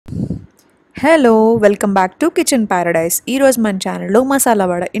Hello welcome back to kitchen Paradise. ఈరోజు మన ఛానల్లో మసాలా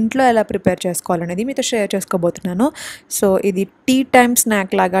వడ ఇంట్లో ఎలా ప్రిపేర్ చేసుకోవాలనేది మీతో షేర్ చేసుకోబోతున్నాను. సో ఇది టీ టైమ్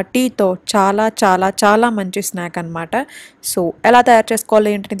స్నాక్ లాగా టీతో చాలా చాలా చాలా మంచి స్నాక్ అనమాట. సో ఎలా తయారు చేసుకోవాలి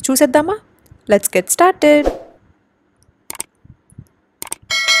ఏంటనేది చూసేద్దామా? Let's get started.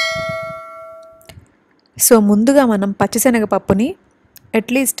 సో ముందుగా మనం పచ్చిశనగపప్పుని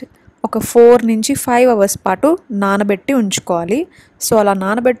అట్లీస్ట్ ఒక 4 నుంచి 5 అవర్స్ పాటు నానబెట్టి ఉంచుకోవాలి. సో అలా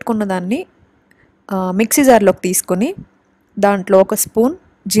నానబెట్టుకున్న దాన్ని మిక్సీ జార్లోకి తీసుకొని దాంట్లో ఒక స్పూన్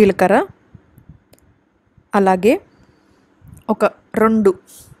జీలకర్ర, అలాగే ఒక 2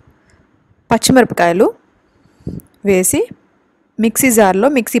 పచ్చిమిరపకాయలు వేసి మిక్సీ జార్లో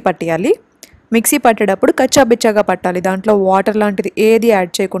మిక్సీ పట్టేయాలి. మిక్సీ పట్టేటప్పుడు కచ్చాబిచ్చాగా పట్టాలి. దాంట్లో వాటర్ లాంటిది ఏది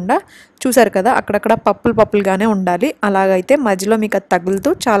యాడ్ చేయకుండా. చూసారు కదా, అక్కడక్కడ పప్పులుగానే ఉండాలి. అలాగైతే మధ్యలో మీకు అది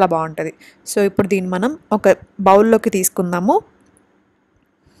తగులుతూ చాలా బాగుంటుంది. సో ఇప్పుడు దీన్ని మనం ఒక బౌల్లోకి తీసుకుందాము.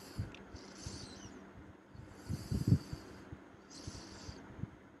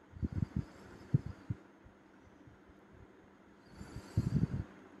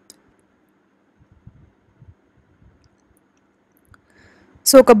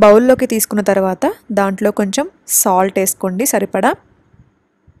 సో ఒక బౌల్లోకి తీసుకున్న తర్వాత దాంట్లో కొంచెం సాల్ట్ వేసుకోండి సరిపడా,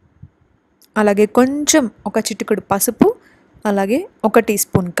 అలాగే కొంచెం ఒక చిటికెడు పసుపు, అలాగే 1 టీ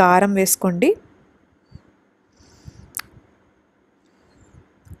స్పూన్ కారం వేసుకోండి.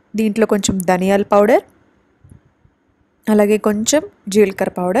 దీంట్లో కొంచెం ధనియాల పౌడర్, అలాగే కొంచెం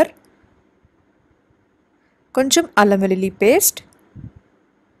జీలకర్ర పౌడర్, కొంచెం అల్లం వెల్లుల్లి పేస్ట్,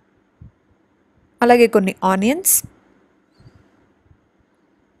 అలాగే కొన్ని ఆనియన్స్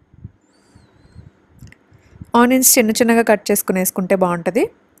చిన్నగా కట్ చేసుకుని వేసుకుంటే బాగుంటుంది.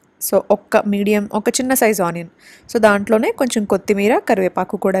 సో ఒక చిన్న సైజ్ ఆనియన్. సో దాంట్లోనే కొంచెం కొత్తిమీర,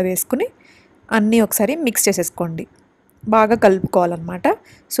 కరివేపాకు కూడా వేసుకుని అన్నీ ఒకసారి మిక్స్ చేసేసుకోండి. బాగా కలుపుకోవాలన్నమాట.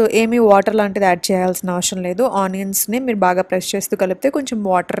 సో ఏమీ వాటర్ లాంటిది యాడ్ చేయాల్సిన అవసరం లేదు. ఆనియన్స్ని మీరు బాగా ప్రెస్ చేస్తూ కలిపితే కొంచెం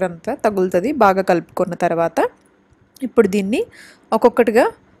వాటర్ అంతా తగులుతుంది. బాగా కలుపుకున్న తర్వాత ఇప్పుడు దీన్ని ఒక్కొక్కటిగా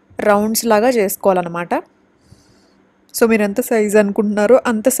రౌండ్స్ లాగా చేసుకోవాలన్నమాట. సో మీరు ఎంత సైజు అనుకుంటున్నారో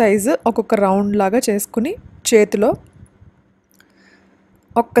అంత సైజు ఒక్కొక్క రౌండ్ లాగా చేసుకుని చేతిలో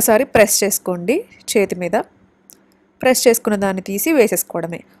ఒక్కసారి ప్రెస్ చేసుకోండి. చేతి మీద ప్రెస్ చేసుకున్న దాన్ని తీసి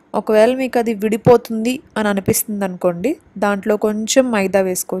వేసేసుకోవడమే. ఒకవేళ మీకు అది విడిపోతుంది అని అనిపిస్తుంది అనుకోండి, దాంట్లో కొంచెం మైదా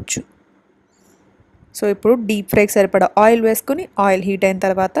వేసుకోవచ్చు. సో ఇప్పుడు డీప్ ఫ్రైకి సరిపడా ఆయిల్ వేసుకుని ఆయిల్ హీట్ అయిన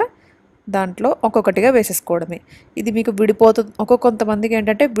తర్వాత దాంట్లో ఒక్కొక్కటిగా వేసేసుకోవడమే. ఇది మీకు కొంతమందికి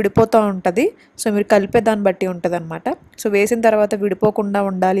ఏంటంటే విడిపోతూ ఉంటుంది. సో మీరు కలిపే దాన్ని బట్టి ఉంటుంది అనమాట. సో వేసిన తర్వాత విడిపోకుండా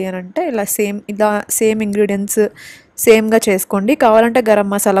ఉండాలి అని అంటే ఇలా సేమ్ ఇంగ్రీడియంట్స్ సేమ్గా చేసుకోండి. కావాలంటే గరం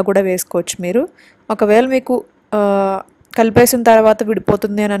మసాలా కూడా వేసుకోవచ్చు మీరు. ఒకవేళ మీకు కలిపేసిన తర్వాత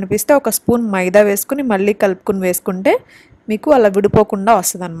విడిపోతుంది అని అనిపిస్తే ఒక స్పూన్ మైదా వేసుకుని మళ్ళీ కలుపుకుని వేసుకుంటే మీకు అలా విడిపోకుండా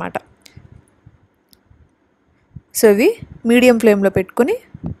వస్తుంది అనమాట. సో ఇవి మీడియం ఫ్లేమ్లో పెట్టుకుని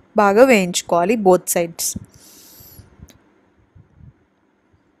బాగా వేయించుకోవాలి బోత్ సైడ్స్.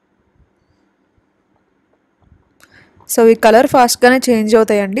 సో ఈ కలర్ ఫాస్ట్గానే చేంజ్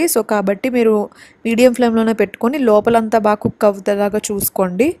అవుతాయండి. సో కాబట్టి మీరు మీడియం ఫ్లేమ్లోనే పెట్టుకొని లోపలంతా బాగా కుక్ అవుతుందాగా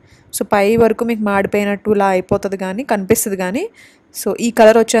చూసుకోండి. సో పై వరకు మీకు మాడిపోయినట్టు ఇలా అయిపోతుంది కానీ కనిపిస్తుంది కానీ, సో ఈ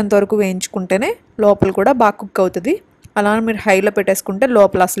కలర్ వచ్చేంత వరకు వేయించుకుంటేనే లోపల కూడా బాగా కుక్ అవుతుంది. అలా మీరు హైలో పెట్టేసుకుంటే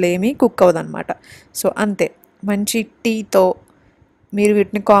లోపల అసలు ఏమీ కుక్ అవ్వదు అనమాట. సో అంతే, మంచి టీతో మీరు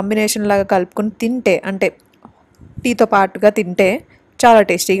వీటిని కాంబినేషన్ లాగా కలుపుకొని తింటే, అంటే టీతో పాటుగా తింటే చాలా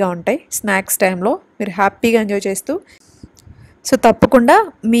టేస్టీగా ఉంటాయి. స్నాక్స్ టైంలో మీరు హ్యాపీగా ఎంజాయ్ చేస్తూ. సో తప్పకుండా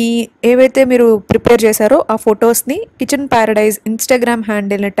ఏవైతే మీరు ప్రిపేర్ చేశారో ఆ ఫొటోస్ని కిచెన్ ప్యారడైజ్ ఇన్స్టాగ్రామ్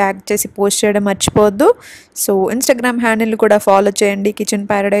హ్యాండిల్ని ట్యాగ్ చేసి పోస్ట్ చేయడం మర్చిపోవద్దు. సో ఇన్స్టాగ్రామ్ హ్యాండిల్ని కూడా ఫాలో చేయండి, కిచెన్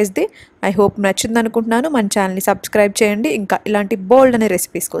ప్యారడైజ్ది. ఐ హోప్ నచ్చింది అనుకుంటున్నాను. మన ఛానల్ని సబ్స్క్రైబ్ చేయండి ఇంకా ఇలాంటి బోల్డ్ అనే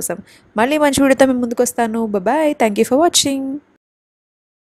రెసిపీస్ కోసం. మళ్ళీ మంచి వీడియోతో మేము ముందుకు వస్తాను. Bye, thank you for watching.